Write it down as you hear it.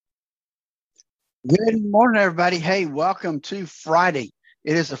Good morning, everybody. Hey, welcome to Friday.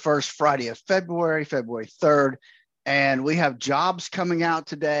 It is the first Friday of February, February 3rd, and we have jobs coming out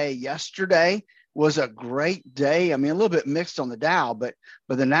today. Yesterday was a great day. I mean, a little bit mixed on the Dow, but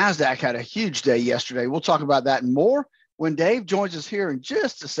the NASDAQ had a huge day yesterday. We'll talk about that and more when Dave joins us here in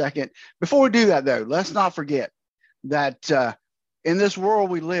just a second. Before we do that, though, let's not forget that in this world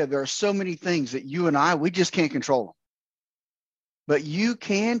we live, there are so many things that you and we just can't control. But you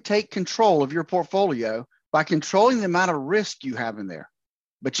can take control of your portfolio by controlling the amount of risk you have in there.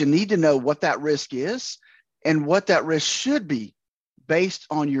 But you need to know what that risk is and what that risk should be based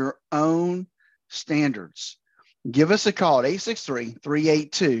on your own standards. Give us a call at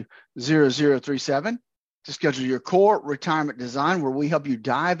 863-382-0037 to schedule your core retirement design, where we help you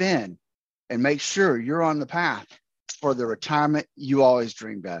dive in and make sure you're on the path for the retirement you always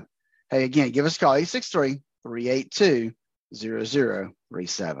dreamed of. Hey, again, give us a call, 863-382-0037.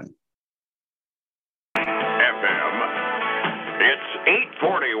 FM. It's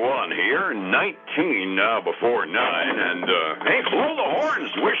 8:41 here, 19 now before 9, and hey, blow the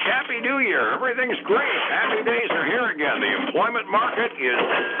horns, wish Happy New Year. Everything's great. Happy days are here again. The employment market is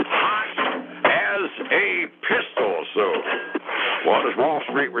hot as a pistol. So, how does Wall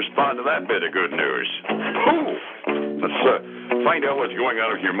Street respond to that bit of good news? Ooh. Let's find out what's going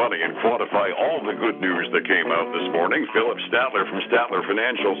on with your money and quantify all the good news that came out this morning. Phillip Statler from Statler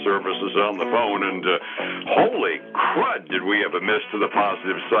Financial Services on the phone, and holy crud, did we have a miss to the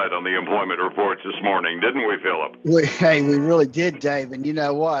positive side on the employment reports this morning, didn't we, Phillip? We really did, Dave. And you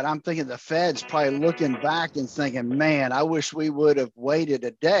know what? I'm thinking the Fed's probably looking back and thinking, man, I wish we would have waited a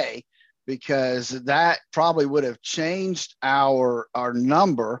day, because that probably would have changed our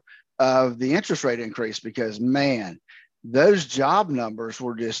number of the interest rate increase, because, man, those job numbers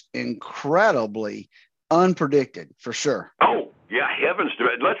were just incredibly unpredicted, for sure. Oh, yeah, heavens to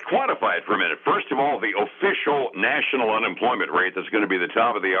it. Let's quantify it for a minute. First of all, the official national unemployment rate that's going to be the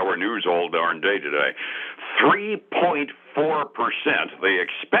top of the hour news all darn day today, 3.4%. They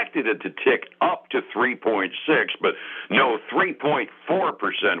expected it to tick up to 3.6, but no,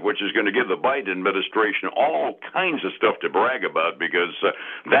 3.4%, which is going to give the Biden administration all kinds of stuff to brag about, because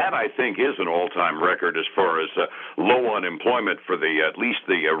that, I think, is an all-time record as far as low unemployment for at least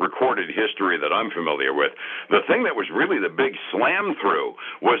the recorded history that I'm familiar with. The thing that was really the big slam through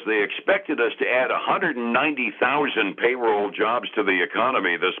was they expected us to add 190,000 payroll jobs to the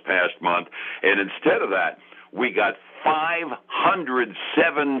economy this past month, and instead of that, we got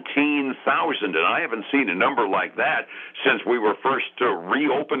 517,000, and I haven't seen a number like that since we were first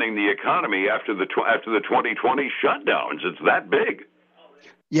reopening the economy after the 2020 shutdowns. It's that big.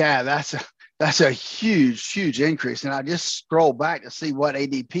 Yeah, that's a huge increase. And I just scrolled back to see what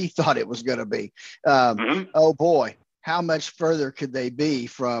ADP thought it was going to be. Oh boy, how much further could they be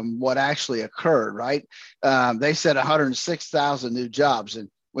from what actually occurred? Right? They said 106,000 new jobs, and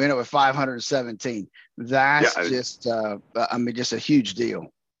we ended up with 517. That's just a huge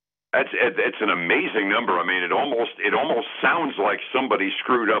deal. It's an amazing number. I mean, it almost sounds like somebody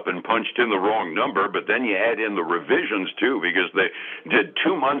screwed up and punched in the wrong number, but then you add in the revisions too, because they did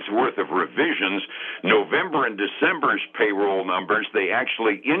 2 months worth of revisions. November and December's payroll numbers, they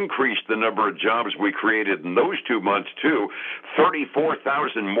actually increased the number of jobs we created in those 2 months too.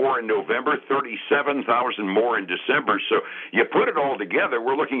 34,000 more in November, 37,000 more in December. So you put it all together,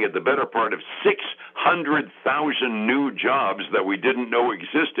 we're looking at the better part of 600,000 new jobs that we didn't know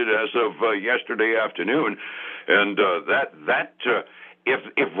existed as of yesterday afternoon, and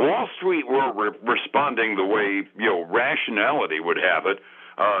if Wall Street were responding the way rationality would have it,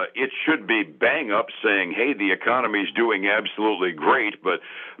 it should be bang up saying, "Hey, the economy's doing absolutely great." But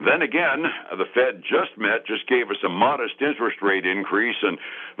then again, the Fed just gave us a modest interest rate increase, and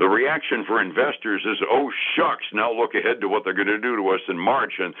the reaction for investors is, "Oh shucks, now look ahead to what they're going to do to us in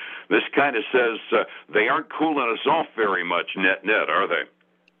March." And this kind of says they aren't cooling us off very much, net, are they?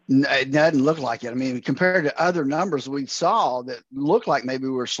 It doesn't look like it. I mean, compared to other numbers we saw that looked like maybe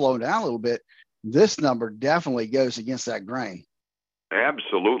we were slowing down a little bit, this number definitely goes against that grain.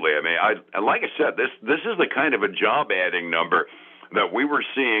 Absolutely. I mean, like I said, this is the kind of a job adding number that we were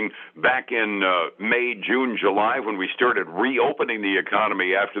seeing back in May, June, July, when we started reopening the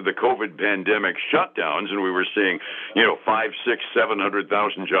economy after the COVID pandemic shutdowns, and we were seeing, 5, 6,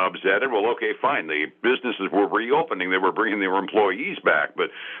 700,000 jobs added. Well, okay, fine. The businesses were reopening. They were bringing their employees back.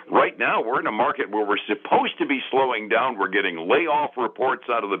 But right now, we're in a market where we're supposed to be slowing down. We're getting layoff reports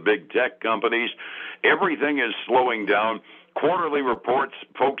out of the big tech companies. Everything is slowing down. Quarterly reports,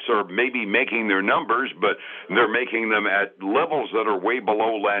 folks are maybe making their numbers, but they're making them at levels that are way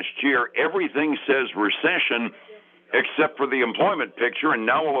below last year. Everything says recession, except for the employment picture. And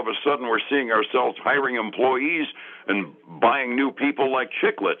now all of a sudden we're seeing ourselves hiring employees and buying new people like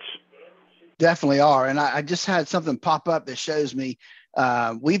chiclets. Definitely are. And I just had something pop up that shows me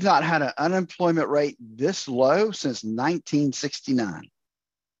we've not had an unemployment rate this low since 1969.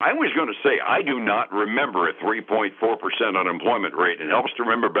 I was going to say, I do not remember a 3.4% unemployment rate. It helps to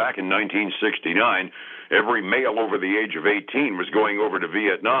remember back in 1969, every male over the age of 18 was going over to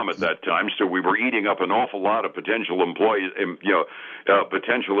Vietnam at that time, so we were eating up an awful lot of potential employees,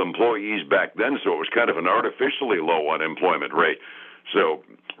 potential employees back then. So it was kind of an artificially low unemployment rate. So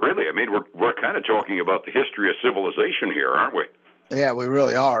really, I mean, we're kind of talking about the history of civilization here, aren't we? Yeah, we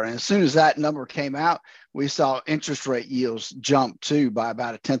really are. And as soon as that number came out, we saw interest rate yields jump too by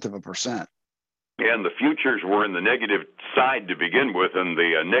about 0.1%. And the futures were in the negative side to begin with, and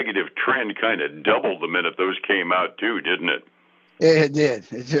the negative trend kind of doubled the minute those came out too, didn't it? It did.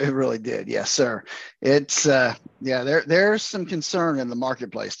 It really did. Yes, sir. It's there's some concern in the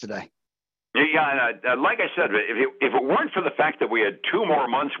marketplace today. Yeah, and like I said, if it weren't for the fact that we had 2 more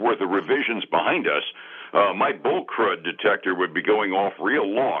months worth of revisions behind us, my bull crud detector would be going off real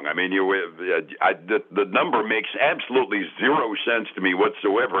long. I mean, the number makes absolutely zero sense to me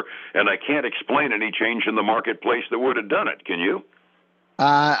whatsoever, and I can't explain any change in the marketplace that would have done it. Can you?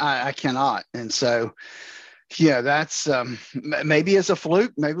 I cannot. And so, yeah, that's maybe it's a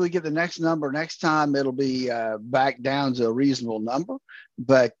fluke. Maybe we get the next number next time. It'll be back down to a reasonable number.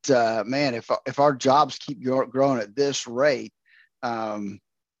 But man, if our jobs keep growing at this rate,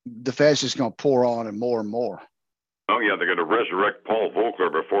 the Fed's just going to pour on and more. Oh, yeah, they're going to resurrect Paul Volcker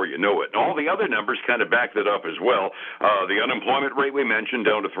before you know it. And all the other numbers kind of back that up as well. The unemployment rate we mentioned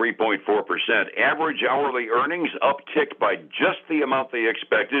down to 3.4%. Average hourly earnings upticked by just the amount they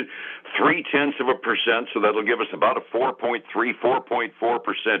expected, 0.3%. So that'll give us about a 4.4%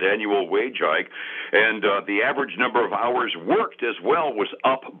 annual wage hike. And the average number of hours worked as well was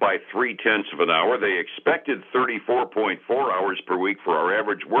up by 0.3 of an hour. They expected 34.4 hours per week for our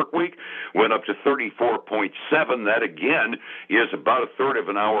average work week, went up to 34.7. That again is about a third of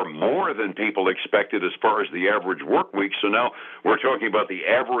an hour more than people expected as far as the average work week. So now we're talking about the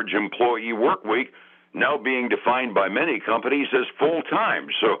average employee work week now being defined by many companies as full time.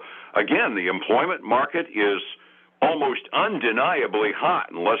 So again, the employment market is almost undeniably hot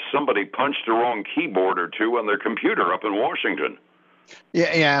unless somebody punched the wrong keyboard or two on their computer up in Washington.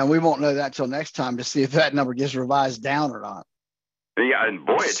 Yeah, we won't know that till next time to see if that number gets revised down or not. Yeah, and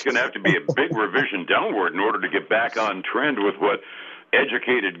boy, it's going to have to be a big revision downward in order to get back on trend with what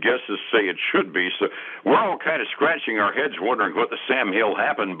educated guesses say it should be. So we're all kind of scratching our heads wondering what the Sam Hill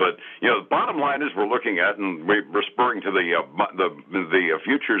happened. But, the bottom line is we're looking at, and we're referring to the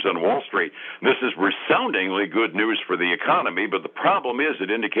futures on Wall Street, this is resoundingly good news for the economy. But the problem is it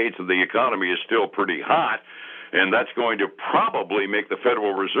indicates that the economy is still pretty hot. And that's going to probably make the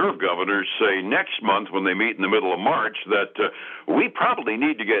Federal Reserve governors say next month when they meet in the middle of March that we probably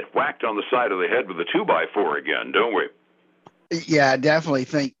need to get whacked on the side of the head with a 2x4 again, don't we? Yeah, I definitely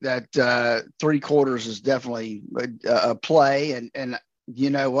think that 3/4 is definitely a play. And you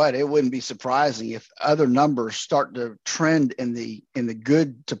know what? It wouldn't be surprising if other numbers start to trend in the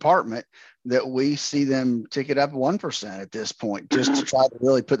good department that we see them tick it up 1% at this point, just to try to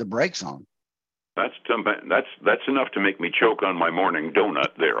really put the brakes on. That's enough to make me choke on my morning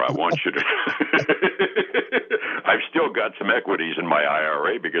donut there. I want you to. I've still got some equities in my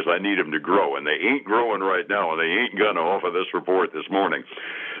IRA because I need them to grow, and they ain't growing right now, and they ain't going to off of this report this morning.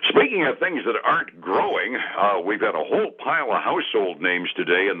 Speaking of things that aren't growing, we've got a whole pile of household names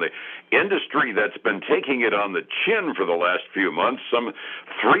today, and the industry that's been taking it on the chin for the last few months, some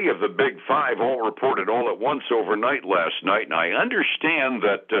 3 of the big 5 all reported all at once overnight last night, and I understand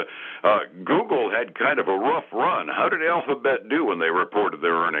that Google had kind of a rough run. How did Alphabet do when they reported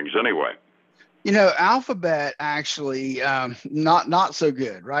their earnings anyway? Alphabet actually not so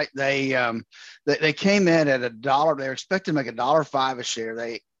good, right? They came in at $1. They were expecting to make $1.05 a share.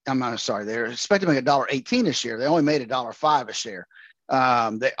 They're expecting to make $1.18 a share. They only made $1.05 a share.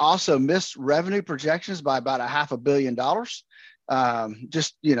 They also missed revenue projections by about $500 million.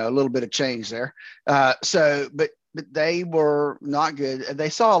 Just a little bit of change there. But they were not good. They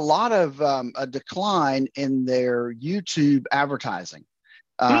saw a lot of a decline in their YouTube advertising.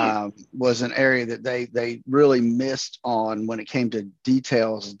 Was an area that they really missed on when it came to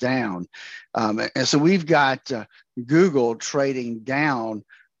details down. And so we've got Google trading down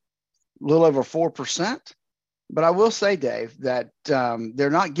a little over 4%. But I will say, Dave, that they're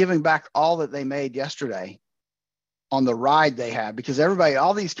not giving back all that they made yesterday on the ride they had, because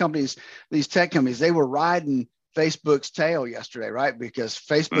all these companies, these tech companies, they were riding Facebook's tail yesterday, right? Because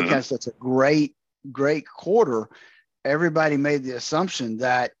Facebook has such a great quarter. everybody made the assumption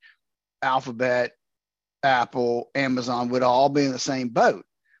that Alphabet, Apple, Amazon would all be in the same boat.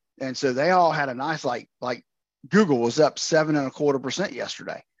 And so they all had a nice, like Google was up 7.25%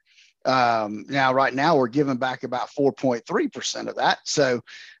 yesterday. Now, right now, we're giving back about 4.3% of that. So,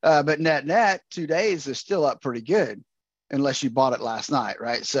 but net 2 days is still up pretty good, unless you bought it last night,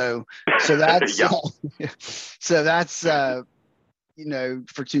 right? So that's Yeah. so that's for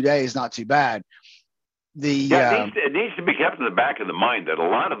 2 days, not too bad. It needs to be kept in the back of the mind that a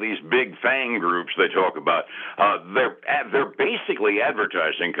lot of these big FANG groups they talk about, they're basically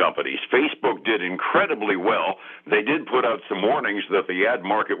advertising companies. Facebook did incredibly well. They did put out some warnings that the ad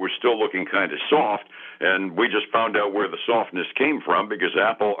market was still looking kind of soft, and we just found out where the softness came from because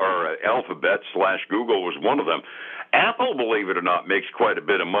Alphabet/Google was one of them. Apple, believe it or not, makes quite a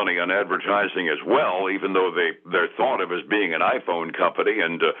bit of money on advertising as well, even though they're thought of as being an iPhone company,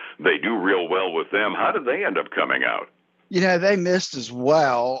 and they do real well with them. How did they end up coming out? They missed as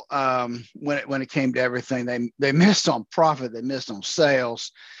well when it came to everything. They missed on profit. They missed on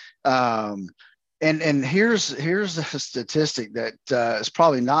sales. And here's a statistic that is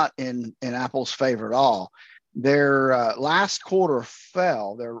probably not in Apple's favor at all. Their last quarter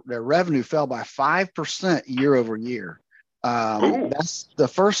fell. Their revenue fell by 5% year over year. That's the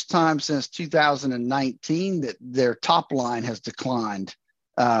first time since 2019 that their top line has declined.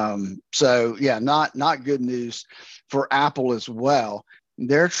 So yeah, not good news for Apple as well.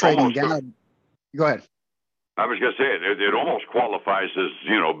 They're trading down. Go ahead. I was going to say it almost qualifies as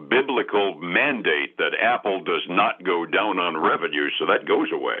biblical mandate that Apple does not go down on revenue, so that goes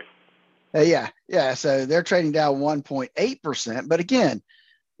away. Yeah. So they're trading down 1.8%, but again,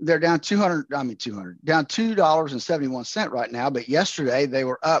 they're down down $2.71 right now. But yesterday they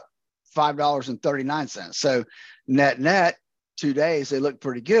were up $5.39. So net 2 days, they look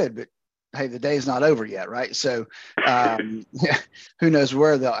pretty good, but hey, the day's not over yet, right? So who knows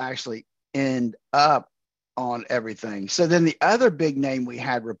where they'll actually end up on everything. So then the other big name we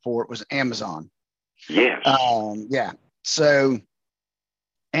had report was Amazon. Yes. So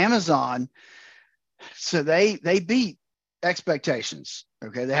Amazon, so they beat expectations.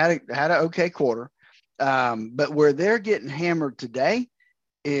 Okay, they had an okay quarter, but where they're getting hammered today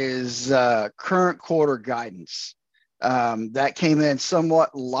is current quarter guidance. That came in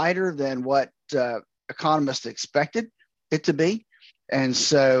somewhat lighter than what economists expected it to be, and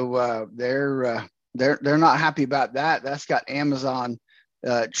so they're not happy about that. That's got Amazon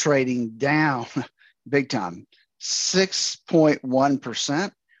trading down big time,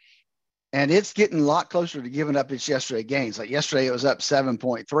 6.1%. And it's getting a lot closer to giving up its yesterday gains. Like yesterday, it was up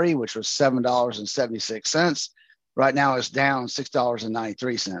 7.3, which was $7.76. Right now, it's down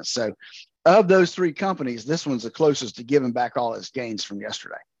 $6.93. So of those three companies, this one's the closest to giving back all its gains from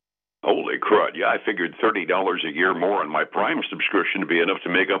yesterday. Holy crud. Yeah, I figured $30 a year more on my Prime subscription to be enough to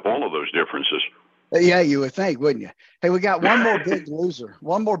make up all of those differences. Yeah, you would think, wouldn't you? Hey, we got one more big loser.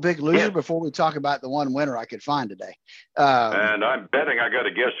 Before we talk about the one winner I could find today. And I'm betting I got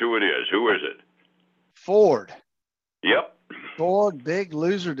to guess who it is. Who is it? Ford. Yep. Ford, big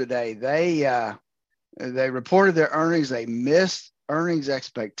loser today. They reported their earnings. They missed earnings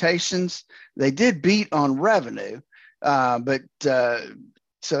expectations. They did beat on revenue, but so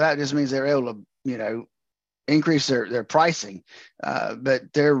that just means they're able to, increase their pricing,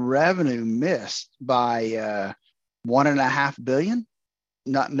 but their revenue missed by $1.5 billion.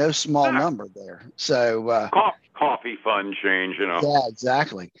 No small number there. So coffee fund change, Yeah,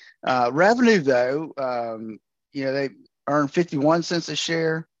 exactly. Revenue though, they earned 51 cents a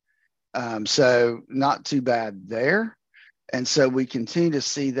share, so not too bad there. And so we continue to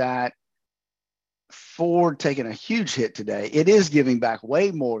see that Ford taking a huge hit today. It is giving back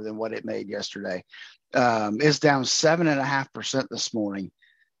way more than what it made yesterday. It's down 7.5% this morning.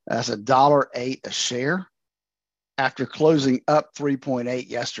 That's $1.08 a share after closing up 3.8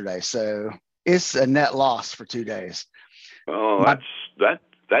 yesterday. So it's a net loss for 2 days. Oh, that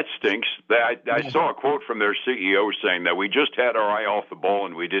stinks. I saw a quote from their CEO saying that we just had our eye off the ball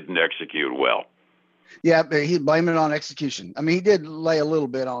and we didn't execute well. Yeah, but he's blaming it on execution. I mean, he did lay a little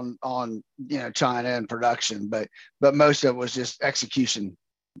bit on China and production, but most of it was just execution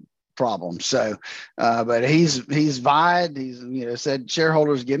problems. So, but he's vied. He's said,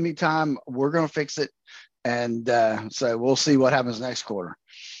 shareholders, give me time. We're going to fix it, and so we'll see what happens next quarter.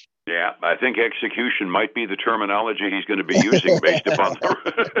 Yeah, I think execution might be the terminology he's going to be using based upon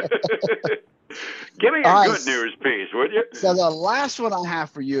the. Give me a good news piece, would you? So the last one I have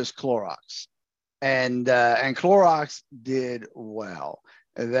for you is Clorox. And Clorox did well.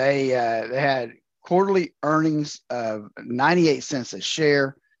 They had quarterly earnings of 98 cents a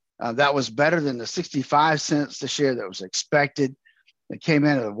share. That was better than the 65 cents a share that was expected. It came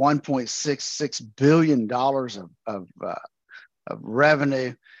in at $1.66 billion of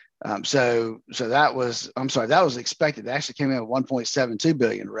revenue. So that was, I'm sorry, that was expected. They actually came in at 1.72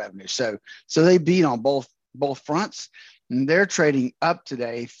 billion revenue. So they beat on both fronts, and they're trading up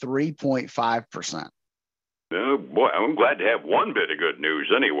today 3.5%. Oh, boy, I'm glad to have one bit of good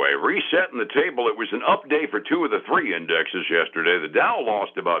news anyway. Resetting the table, it was an up day for two of the three indexes yesterday. The Dow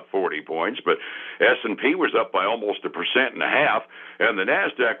lost about 40 points, but S&P was up by almost 1.5%, and the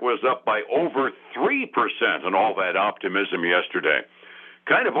NASDAQ was up by over 3% on all that optimism yesterday.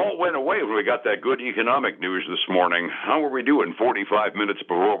 Kind of all went away when we got that good economic news this morning. How were we doing 45 minutes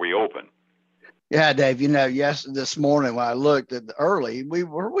before we open? Yeah, Dave, yes, this morning when I looked at the early, we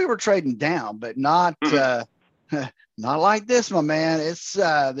were trading down, but not not like this, my man. It's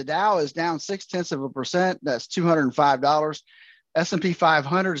the Dow is down 0.6%. That's $205. S&P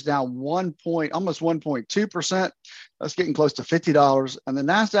 500 is down almost 1.2%. That's getting close to $50. And the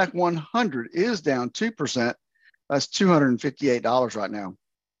NASDAQ 100 is down 2%. That's $258 right now.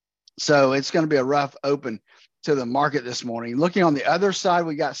 So it's going to be a rough open to the market this morning. Looking on the other side,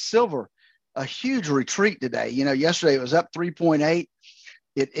 we got silver, a huge retreat today. Yesterday it was up 3.8.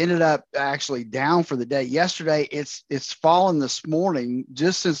 It ended up actually down for the day. Yesterday, it's fallen this morning,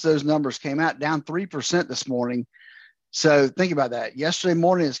 just since those numbers came out, down 3% this morning. So think about that. Yesterday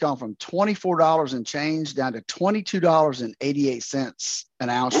morning, it's gone from $24 and change down to $22.88 an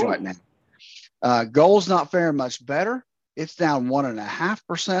ounce right now. Gold's not faring much better. It's down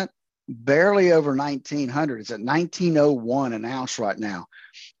 1.5%, barely over 1900. It's at 1901 an ounce right now.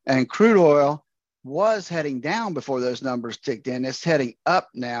 And crude oil was heading down before those numbers ticked in. It's heading up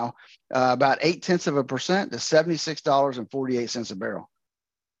now, about 0.8% to $76.48 a barrel.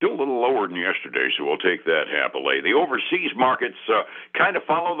 Still a little lower than yesterday, so we'll take that happily. The overseas markets kind of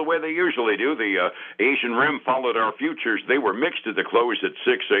follow the way they usually do. The Asian Rim followed our futures. They were mixed at the close at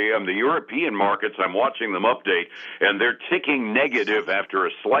 6 a.m. The European markets, I'm watching them update, and they're ticking negative after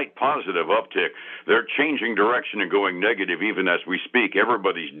a slight positive uptick. They're changing direction and going negative even as we speak.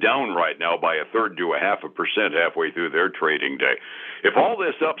 Everybody's down right now by 1/3 to 0.5% halfway through their trading day. If all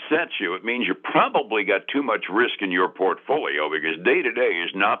this upsets you, it means you probably got too much risk in your portfolio, because day-to-day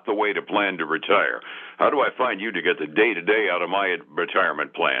is not the way to plan to retire. How do I find you to get the day-to-day out of my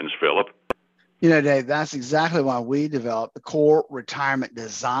retirement plans, Phillip? Dave, that's exactly why we developed the core retirement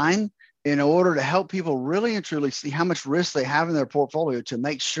design, in order to help people really and truly see how much risk they have in their portfolio to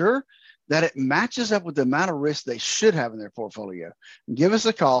make sure that it matches up with the amount of risk they should have in their portfolio. Give us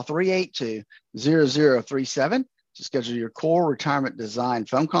a call, 382-0037, to schedule your core retirement design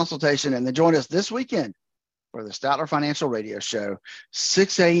phone consultation, and then join us this weekend for the Statler Financial Radio Show,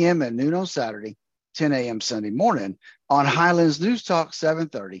 6 a.m. and noon on Saturday, 10 a.m. Sunday morning on Highlands News Talk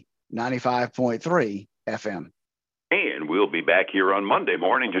 730, 95.3 FM. And we'll be back here on Monday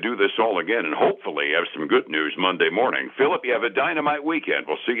morning to do this all again, and hopefully have some good news Monday morning. Phillip, you have a dynamite weekend.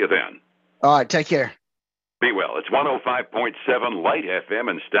 We'll see you then. All right, take care. Be well. It's 105.7 Light FM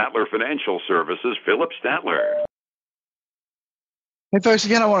and Statler Financial Services, Phillip Statler. Hey, folks,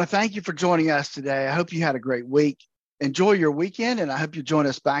 again, I want to thank you for joining us today. I hope you had a great week. Enjoy your weekend, and I hope you join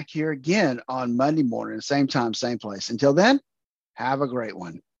us back here again on Monday morning, same time, same place. Until then, have a great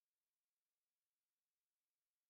one.